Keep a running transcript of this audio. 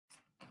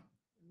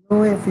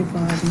Hello,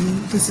 everybody.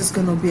 This is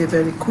going to be a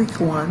very quick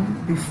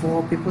one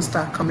before people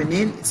start coming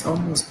in. It's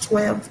almost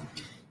 12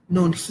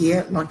 noon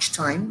here,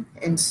 lunchtime.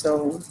 And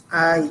so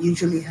I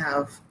usually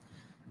have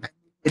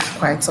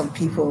quite some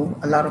people,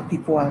 a lot of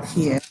people out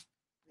here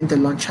in the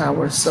lunch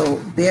hour. So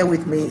bear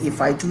with me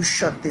if I do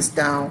shut this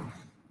down.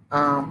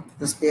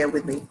 Just bear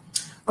with me.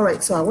 All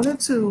right. So I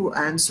wanted to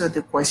answer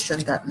the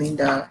question that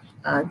Linda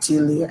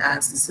Julie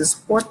asked. This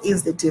is, what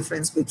is the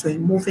difference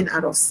between moving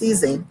out of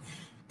season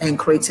and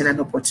creating an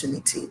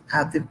opportunity?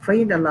 I've been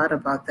praying a lot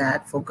about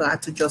that for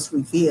God to just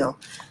reveal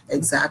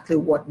exactly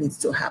what needs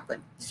to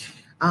happen.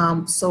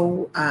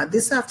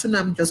 This afternoon,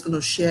 I'm just going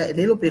to share a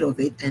little bit of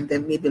it, and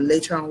then maybe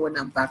later on when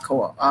I'm back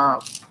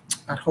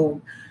at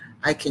home,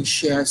 I can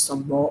share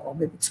some more, or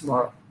maybe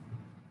tomorrow.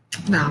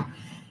 Now,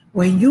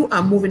 when you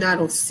are moving out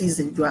of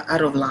season, you are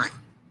out of line.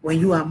 When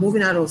you are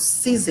moving out of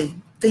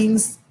season,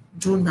 things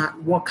do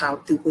not work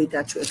out the way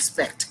that you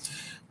expect.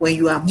 When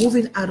you are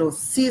moving out of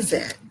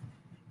season,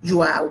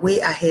 you are way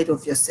ahead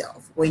of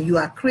yourself. When you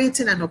are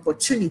creating an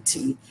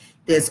opportunity,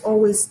 there's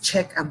always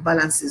check and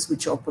balances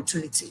with your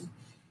opportunity.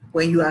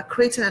 When you are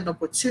creating an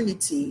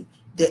opportunity,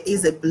 there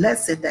is a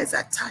blessing that is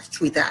attached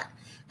with that.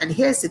 And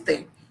here's the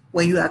thing.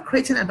 When you are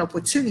creating an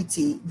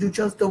opportunity, you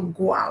just don't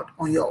go out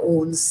on your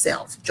own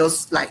self,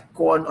 just like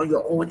go on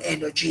your own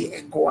energy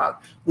and go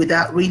out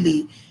without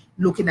really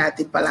looking at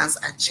the balance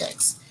and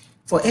checks.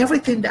 For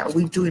everything that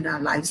we do in our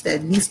lives, there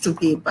needs to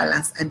be a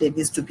balance and there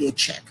needs to be a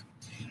check.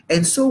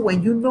 And so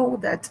when you know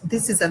that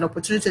this is an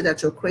opportunity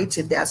that you're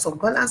creating, there are some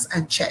balance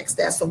and checks.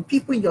 There are some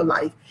people in your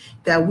life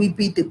that will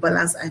be the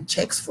balance and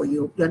checks for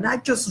you. You're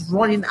not just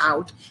running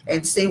out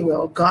and saying,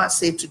 well, God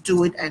said to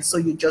do it, and so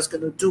you're just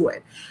going to do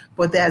it.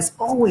 But there's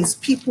always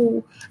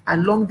people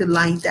along the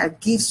line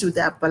that gives you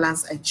that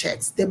balance and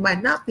checks. They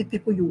might not be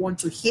people you want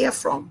to hear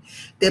from.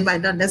 They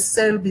might not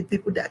necessarily be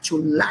people that you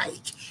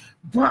like,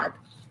 but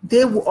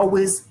they will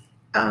always,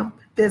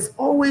 there's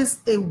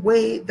always a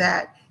way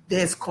that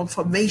there's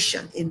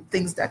confirmation in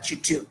things that you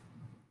do,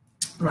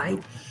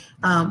 right?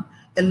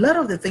 A lot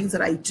of the things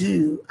that I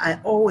do, I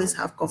always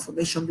have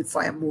confirmation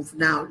before I move.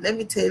 Now, let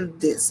me tell you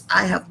this.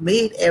 I have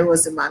made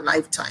errors in my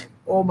lifetime.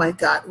 Oh my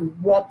God,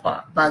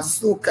 whopper,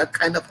 bazooka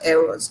kind of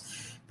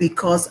errors,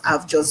 because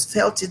I've just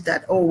felt it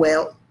that, oh,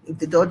 well, if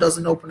the door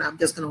doesn't open, I'm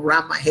just going to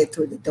ram my head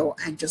through the door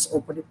and just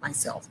open it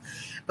myself.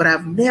 But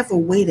I've never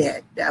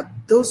waited.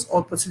 Those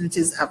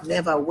opportunities, I've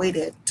never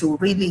waited to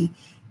really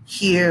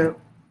hear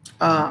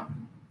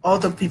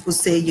other people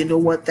say, you know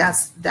what,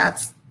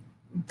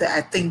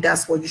 I think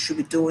that's what you should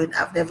be doing.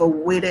 I've never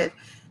waited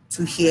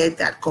to hear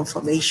that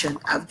confirmation.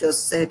 I've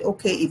just said,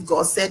 okay, if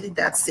God said it,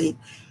 that's it.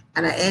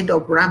 And I end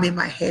up ramming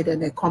my head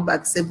and I come back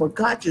and say, but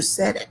God, you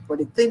said it. But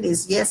the thing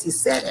is, yes, he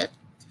said it,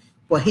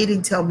 but he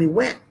didn't tell me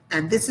when.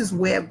 And this is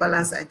where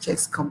balance and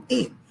checks come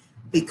in,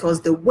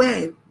 because the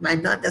when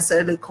might not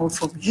necessarily come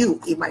from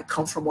you. It might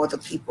come from other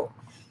people.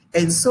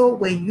 And so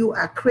when you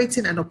are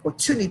creating an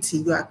opportunity,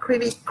 you are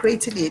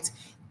creating it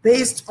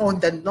based on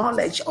the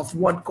knowledge of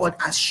what God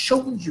has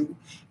shown you,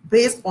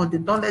 based on the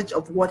knowledge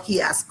of what he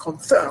has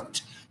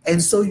confirmed.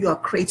 And so you are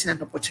creating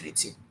an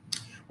opportunity.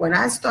 When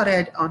I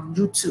started on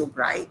YouTube,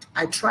 right,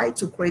 I tried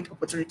to create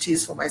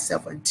opportunities for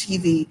myself on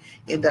TV,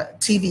 in the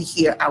TV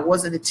here. I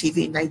was in the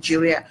TV in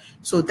Nigeria,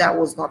 so that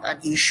was not an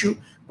issue.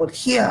 But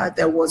here,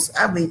 there was,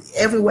 I mean,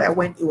 everywhere I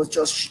went, it was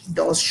just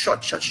doors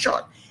shut.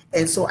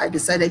 And so I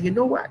decided, you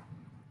know what?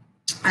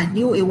 I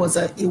knew it was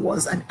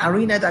an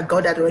arena that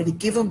God had already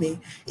given me.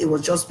 It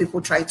was just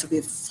people trying to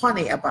be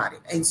funny about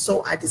it. And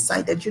so I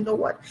decided, you know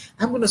what?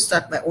 I'm going to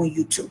start my own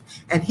YouTube.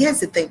 And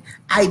here's the thing.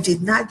 I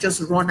did not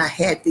just run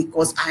ahead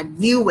because I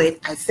knew it.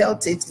 I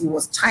felt it. It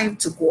was time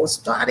to go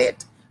start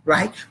it,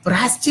 right? But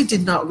I still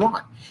did not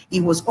run.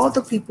 It was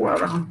other people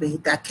around me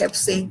that kept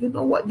saying, you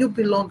know what, you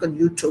belong on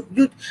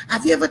YouTube.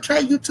 Have you ever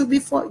tried YouTube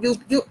before?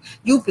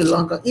 You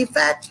belong on. In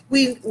fact,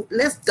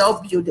 let's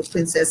dub you the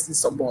princess in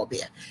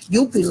suburbia.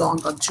 You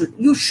belong on YouTube.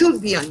 You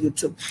should be on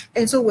YouTube.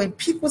 And so when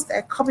people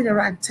start coming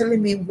around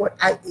telling me what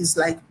is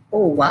like,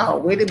 oh wow,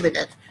 wait a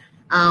minute.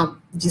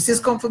 This is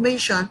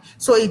confirmation.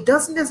 So it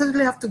doesn't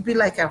necessarily have to be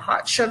like a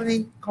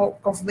heart-shattering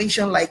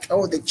confirmation like,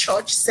 oh, the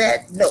church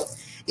said. No.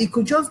 It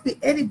could just be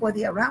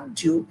anybody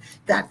around you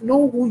that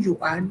know who you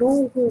are,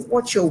 know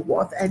what you're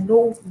worth, and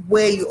know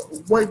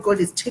where God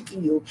is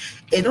taking you.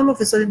 And all of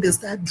a sudden, they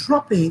start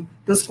dropping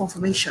those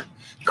confirmation.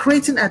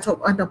 Creating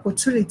an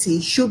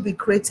opportunity should be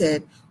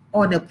created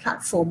on a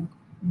platform,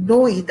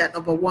 knowing that,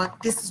 number one,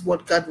 this is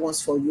what God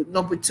wants for you.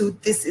 Number two,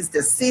 this is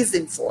the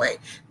season for it.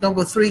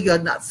 Number three, you're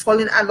not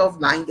falling out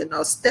of line. You're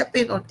not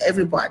stepping on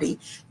everybody.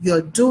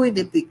 You're doing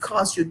it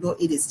because you know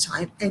it is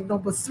time. And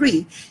number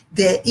three,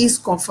 there is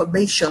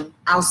confirmation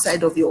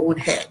outside of your own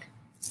head.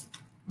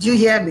 Do you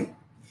hear me?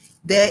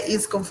 There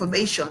is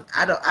confirmation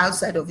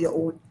outside of your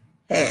own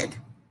head.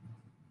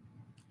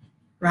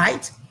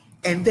 Right?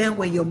 And then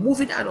when you're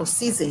moving out of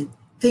season,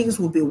 things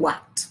will be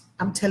whacked.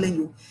 I'm telling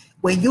you,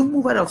 when you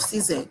move out of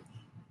season,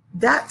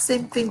 that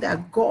same thing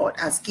that God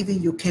has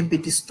given you can be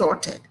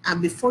distorted.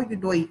 And before you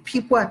know it,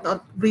 people are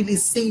not really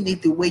seeing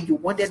it the way you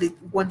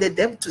wanted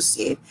them to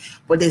see it,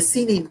 but they're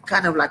seeing it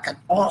kind of like an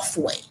off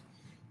way.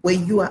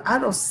 When you are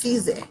out of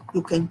season,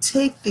 you can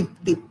take the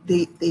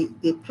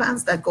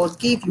plans that God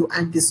gave you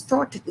and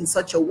distort it in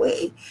such a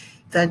way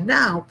that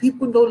now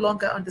people no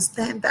longer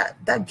understand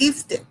that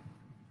gifting,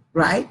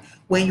 right?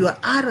 When you are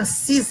out of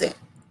season,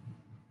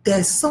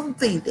 there's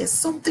something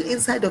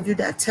inside of you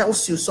that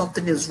tells you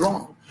something is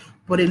wrong.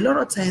 But a lot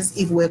of times,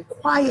 if we're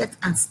quiet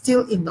and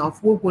still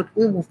enough, we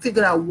will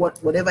figure out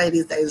whatever it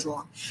is that is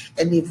wrong.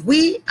 And if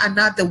we are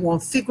not the one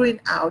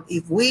figuring out,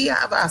 if we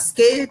have our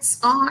skates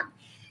on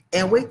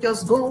and we're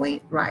just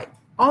going, right,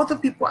 all the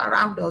people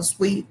around us,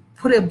 we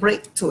put a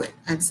break to it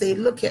and say,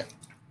 look here,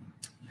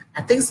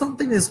 I think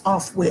something is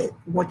off with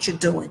what you're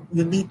doing.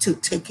 You need to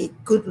take a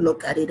good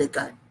look at it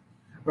again,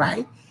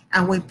 right?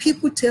 And when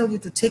people tell you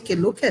to take a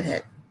look at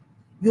it,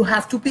 you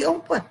have to be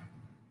open.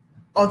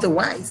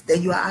 Otherwise,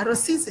 then you are out of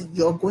season.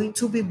 You're going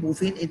to be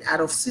moving in out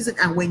of season.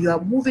 And when you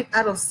are moving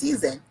out of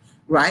season,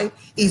 right,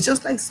 it's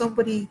just like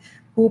somebody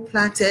who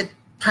planted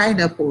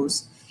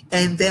pineapples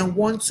and then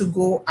wants to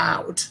go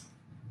out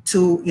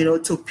to,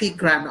 to pick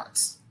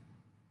granules.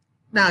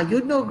 Now,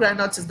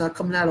 granules is not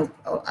coming out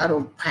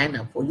of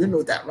pineapple. You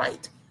know that,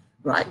 right?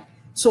 Right?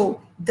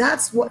 So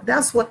that's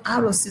what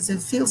out of season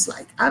feels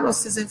like. Out of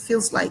season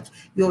feels like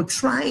you're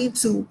trying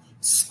to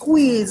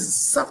squeeze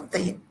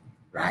something,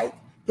 right?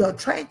 You're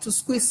trying to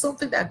squeeze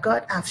something that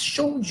God has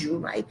shown you,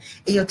 right?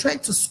 And you're trying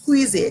to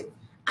squeeze it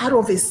out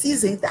of a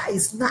season that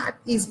is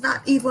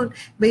not even,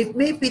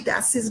 maybe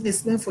that season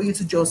is meant for you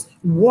to just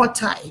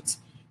water it.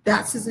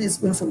 That season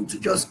is meant for you to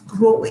just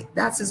grow it.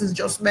 That season is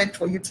just meant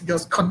for you to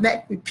just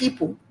connect with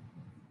people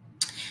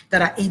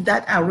that are in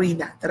that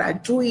arena, that are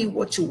doing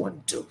what you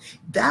want to do.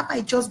 That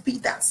might just be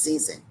that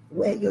season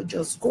where you're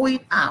just going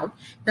out,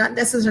 not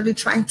necessarily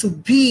trying to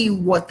be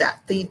what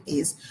that thing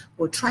is,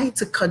 but trying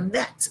to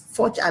connect,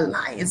 forge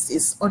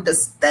alliances,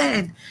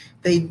 understand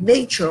the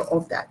nature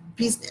of that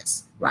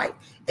business, right?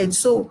 And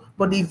so,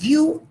 but if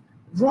you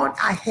run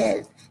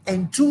ahead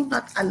and do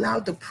not allow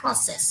the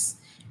process,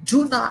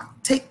 do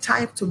not take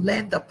time to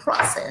learn the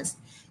process,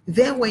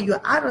 then when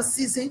you're out of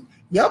season,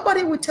 your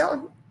body will tell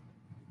you,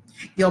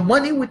 your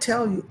money will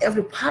tell you,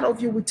 every part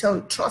of you will tell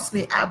you, trust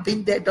me, I've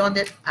been there, done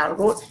it, I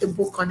wrote a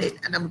book on it,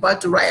 and I'm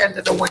about to write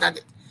another one on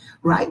it,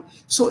 right?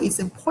 So it's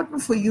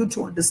important for you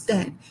to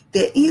understand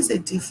there is a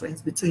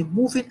difference between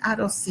moving out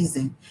of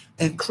season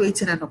and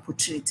creating an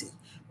opportunity.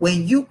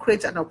 When you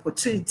create an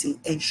opportunity,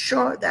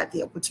 ensure that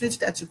the opportunity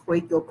that you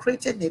create, you're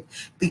creating it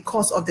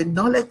because of the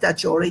knowledge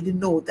that you already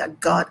know that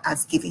God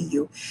has given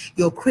you.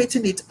 You're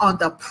creating it on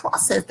the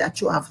process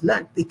that you have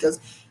learned, because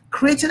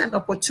creating an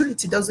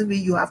opportunity doesn't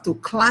mean you have to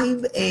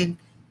climb and,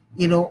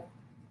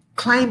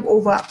 climb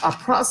over a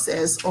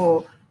process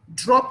or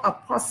drop a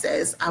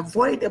process,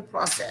 avoid a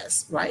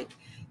process, right?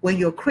 When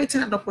you're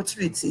creating an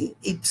opportunity,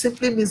 it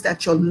simply means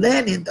that you're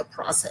learning the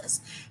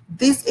process.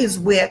 This is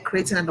where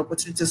creating an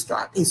opportunity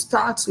starts. It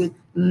starts with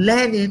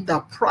learning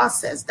the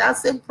process. That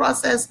same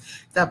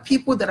process that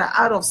people that are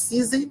out of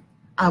season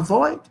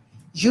avoid.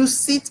 You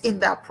sit in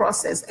that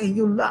process and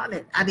you learn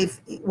it. And if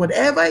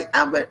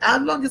how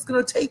long it's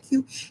going to take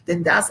you,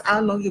 then that's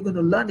how long you're going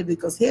to learn it.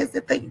 Because here's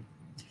the thing.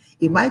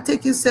 It might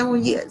take you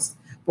 7 years.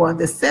 But on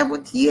the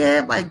 7th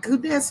year, my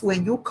goodness,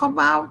 when you come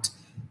out,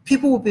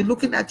 people will be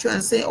looking at you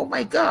and say, oh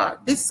my God,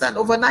 this is an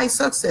overnight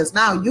success.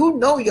 Now, you're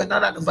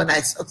not an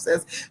overnight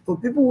success, but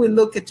people will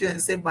look at you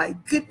and say, my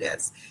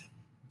goodness,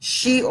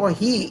 she or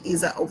he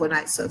is an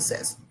overnight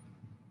success.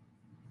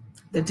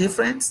 The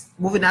difference,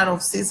 moving out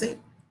of season,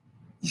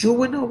 you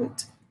will know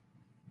it.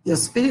 Your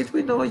spirit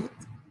will know it.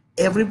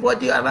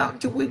 Everybody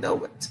around you will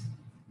know it.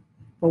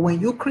 But when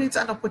you create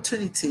an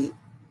opportunity,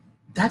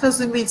 that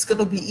doesn't mean it's going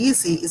to be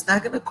easy. It's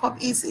not going to come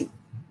easy.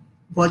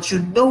 But you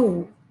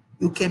know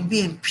you can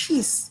be in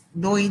peace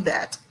knowing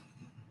that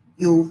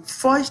you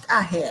forged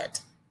ahead,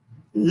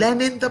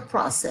 learning the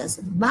process,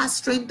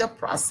 mastering the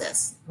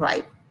process,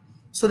 right?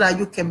 So that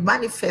you can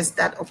manifest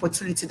that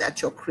opportunity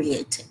that you're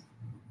creating.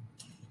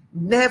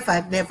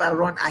 Never, never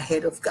run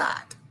ahead of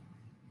God.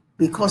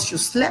 Because you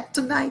slept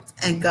tonight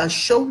and God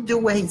showed you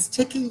where he's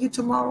taking you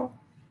tomorrow,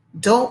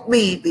 don't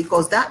mean,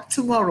 because that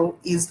tomorrow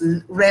is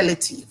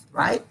relative,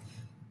 right?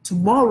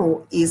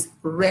 Tomorrow is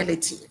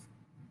relative.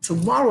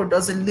 Tomorrow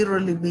doesn't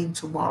literally mean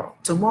tomorrow.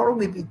 Tomorrow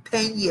may be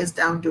 10 years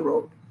down the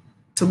road.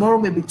 Tomorrow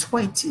may be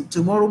 20.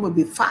 Tomorrow may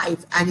be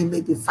 5, and it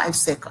may be 5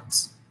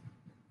 seconds.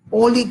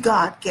 Only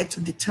God gets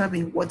to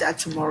determine what that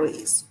tomorrow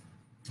is.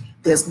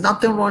 There's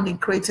nothing wrong in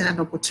creating an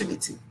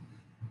opportunity,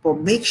 but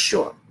make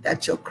sure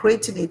that you're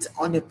creating it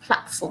on a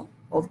platform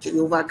of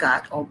Jehovah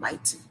God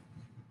Almighty.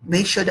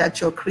 Make sure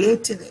that you're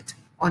creating it,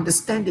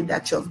 understanding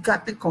that you've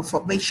gotten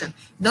confirmation,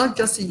 not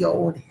just in your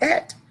own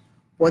head,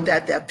 but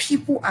that there are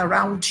people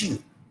around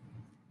you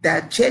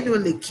that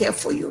genuinely care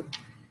for you,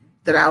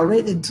 that are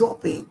already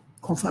dropping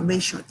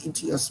confirmation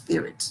into your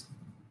spirit.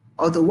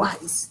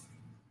 Otherwise,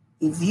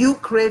 if you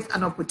create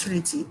an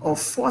opportunity or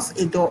force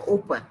a door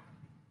open,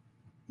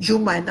 You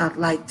might not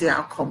like the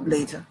outcome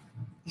later.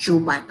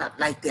 You might not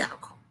like the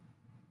outcome.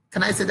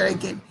 Can I say that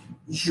again?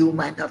 You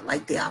might not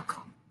like the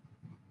outcome.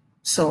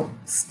 So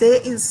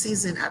stay in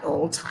season at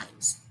all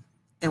times.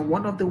 And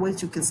one of the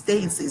ways you can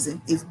stay in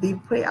season is being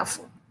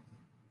prayerful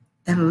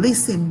and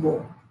listen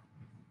more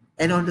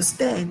and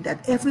understand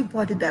that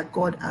everybody that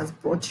God has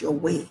brought your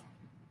way,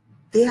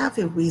 they have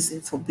a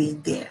reason for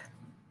being there.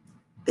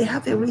 They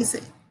have a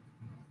reason.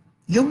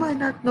 You might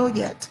not know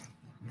yet,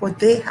 but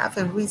they have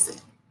a reason.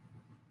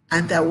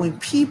 And that when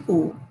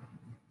people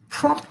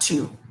prompt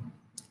you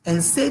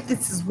and say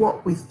this is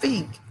what we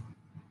think,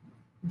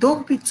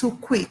 don't be too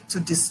quick to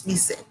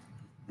dismiss it,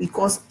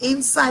 because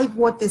inside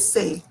what they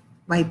say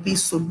might be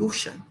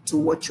solution to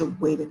what you're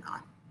waiting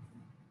on.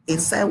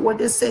 Inside what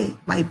they say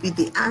might be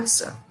the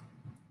answer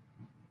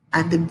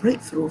and the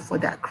breakthrough for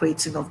that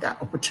creating of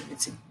that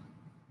opportunity.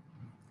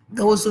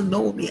 Those who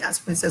know me as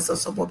Princess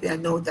Osobobia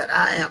know that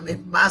I am a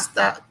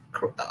master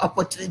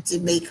opportunity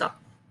maker,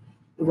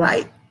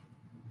 right?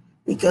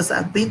 Because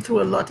I've been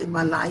through a lot in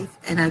my life,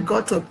 and I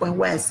got to a point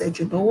where I said,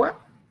 you know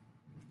what?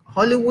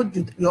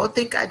 Hollywood, you all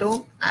think I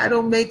don't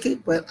make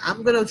it, but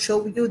I'm going to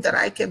show you that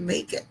I can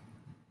make it.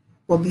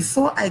 But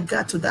before I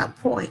got to that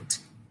point,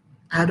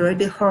 I had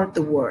already heard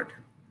the word.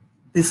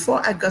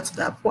 Before I got to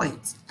that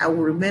point, I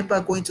will remember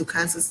going to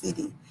Kansas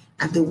City,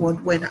 and the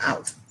word went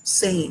out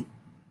saying,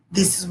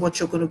 this is what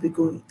you're going to be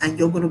doing, and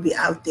you're going to be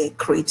out there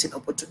creating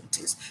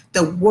opportunities.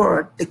 The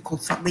word, the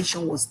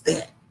confirmation was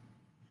there.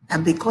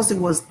 And because it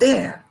was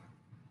there,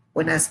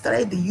 when I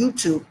started the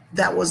YouTube,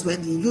 that was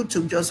when the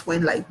YouTube just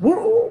went like,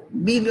 whoa,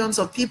 millions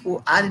of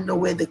people. I didn't know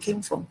where they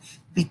came from,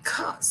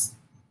 because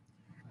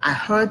I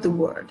heard the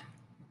word,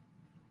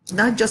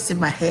 not just in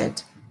my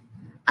head.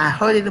 I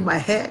heard it in my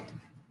head.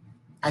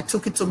 I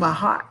took it to my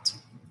heart.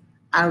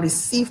 I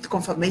received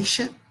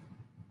confirmation,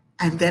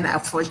 and then I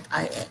forged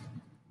ahead.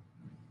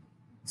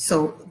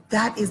 So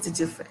that is the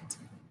difference.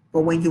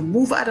 But when you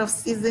move out of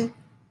season,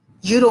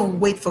 you don't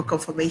wait for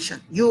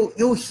confirmation. You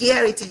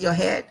hear it in your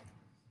head,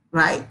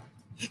 right?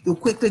 You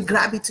quickly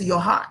grab it to your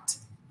heart,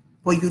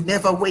 but you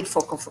never wait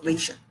for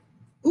confirmation.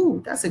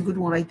 Ooh, that's a good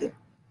one right there.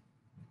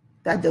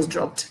 That just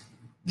dropped.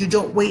 You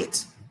don't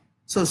wait.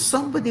 So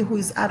somebody who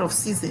is out of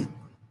season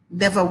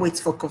never waits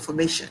for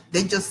confirmation.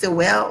 They just say,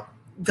 well,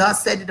 God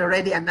said it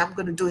already and I'm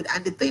going to do it.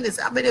 And the thing is,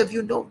 how many of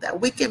you know that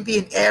we can be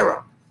in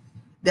error?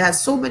 There are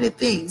so many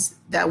things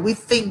that we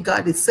think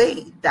God is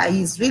saying that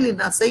he's really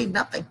not saying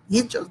nothing.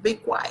 He's just being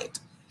quiet.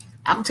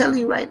 I'm telling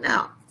you right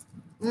now.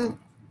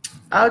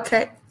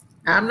 Okay.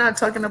 I'm not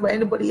talking about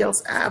anybody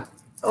else. I'm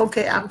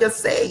just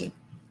saying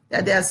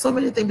that there are so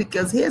many things,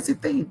 because here's the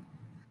thing.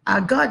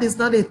 Our God is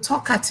not a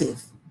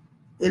talkative.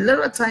 A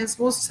lot of times,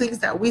 most things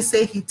that we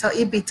say, he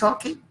be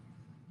talking.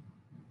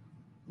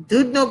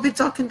 Dude, not be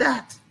talking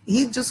that.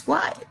 He's just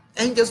quiet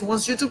and just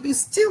wants you to be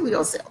still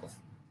yourself.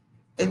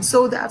 And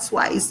so that's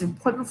why it's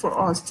important for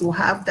us to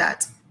have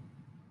that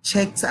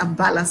checks and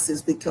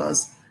balances,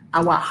 because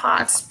our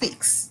heart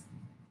speaks,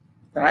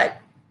 right?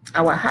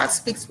 Our heart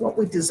speaks what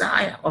we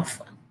desire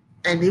often.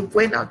 And if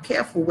we're not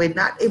careful, we're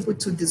not able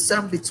to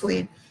discern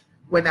between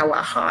when our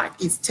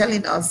heart is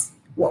telling us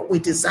what we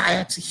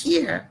desire to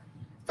hear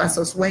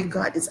versus when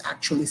God is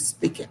actually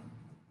speaking.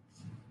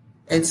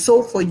 And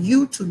so for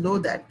you to know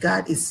that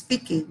God is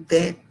speaking,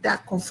 then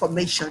that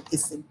confirmation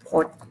is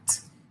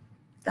important.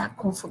 That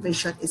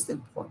confirmation is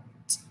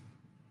important.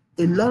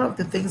 A lot of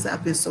the things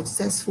I've been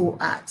successful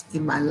at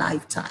in my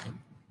lifetime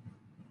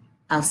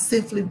have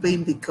simply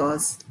been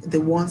because the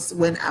ones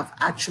when I've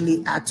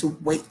actually had to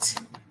wait.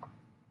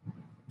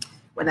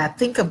 When I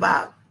think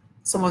about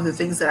some of the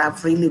things that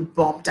I've really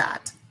bumped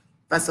at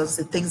versus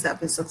the things that I've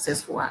been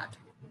successful at,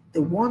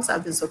 the ones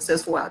I've been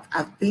successful at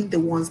have been the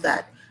ones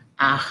that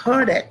I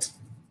heard it.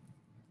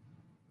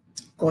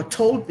 God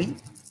told me,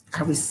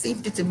 I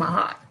received it in my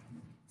heart,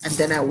 and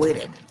then I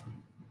waited.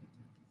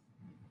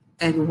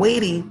 And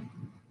waiting,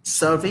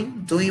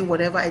 serving, doing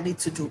whatever I need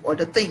to do,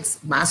 other things,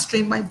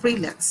 mastering my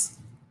brilliance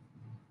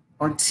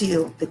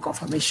until the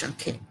confirmation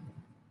came.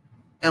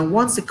 And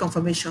once the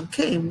confirmation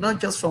came, not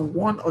just from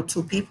one or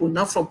two people,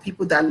 not from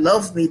people that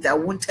love me, that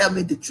won't tell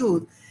me the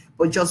truth,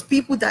 but just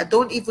people that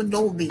don't even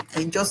know me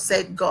and just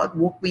said, God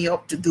woke me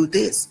up to do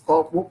this.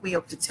 God woke me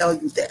up to tell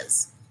you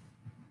this.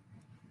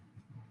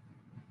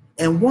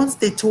 And once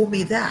they told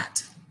me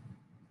that,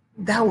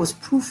 that was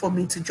proof for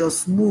me to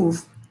just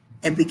move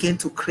and begin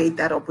to create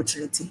that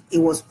opportunity. It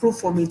was proof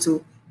for me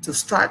to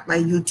start my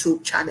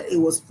YouTube channel. It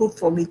was proof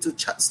for me to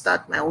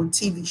start my own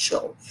TV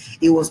show.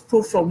 It was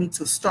proof for me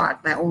to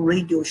start my own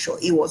radio show.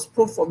 It was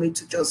proof for me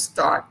to just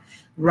start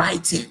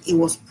writing. It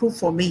was proof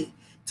for me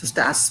to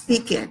start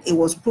speaking. It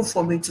was proof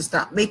for me to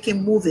start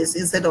making movies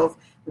instead of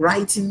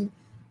writing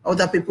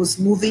other people's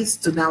movies,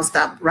 to now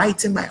start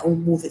writing my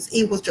own movies.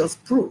 It was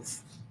just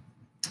proof,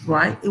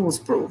 right? It was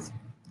proof.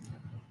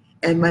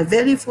 And my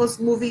very first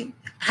movie,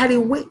 I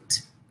didn't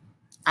wait.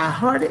 I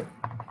heard it.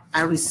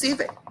 I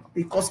received it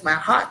because my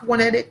heart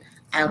wanted it.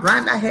 I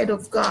ran ahead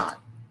of God.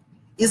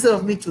 Instead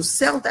of me to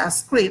sell that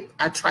script,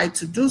 I tried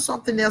to do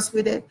something else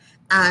with it,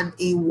 and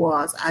it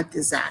was a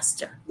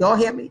disaster. Y'all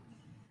hear me?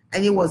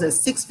 and it was a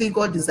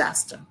 6-figure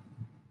disaster,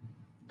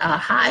 a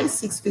high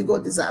 6-figure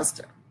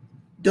disaster.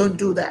 Don't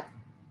do that.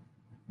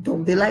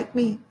 Don't be like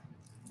me.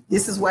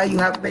 This is why you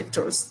have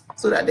mentors,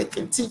 so that they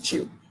can teach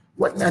you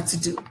what not to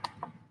do.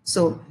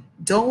 So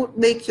don't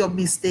make your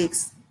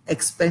mistakes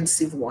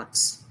expensive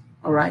ones.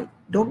 All right?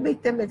 Don't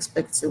make them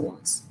expensive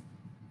ones.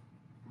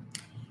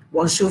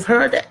 Once you've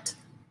heard it,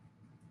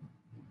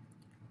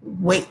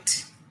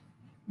 wait.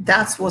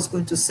 That's what's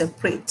going to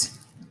separate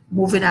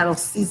moving out of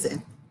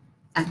season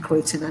and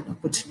creating an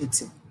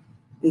opportunity.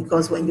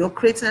 Because when you're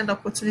creating an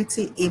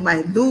opportunity, it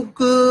might look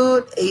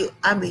good.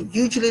 I mean,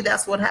 usually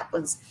that's what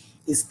happens.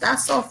 It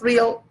starts off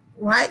real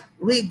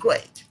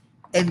great,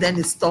 and then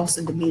it stops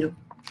in the middle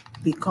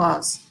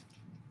because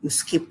you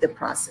skip the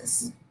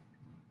process.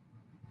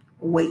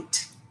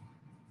 Wait.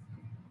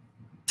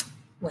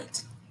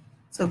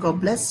 So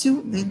God bless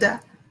you,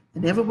 Linda,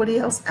 and everybody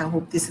else. I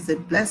hope this is a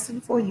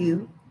blessing for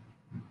you.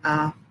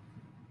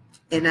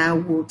 And I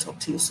will talk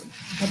to you soon.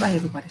 Bye-bye,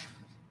 everybody.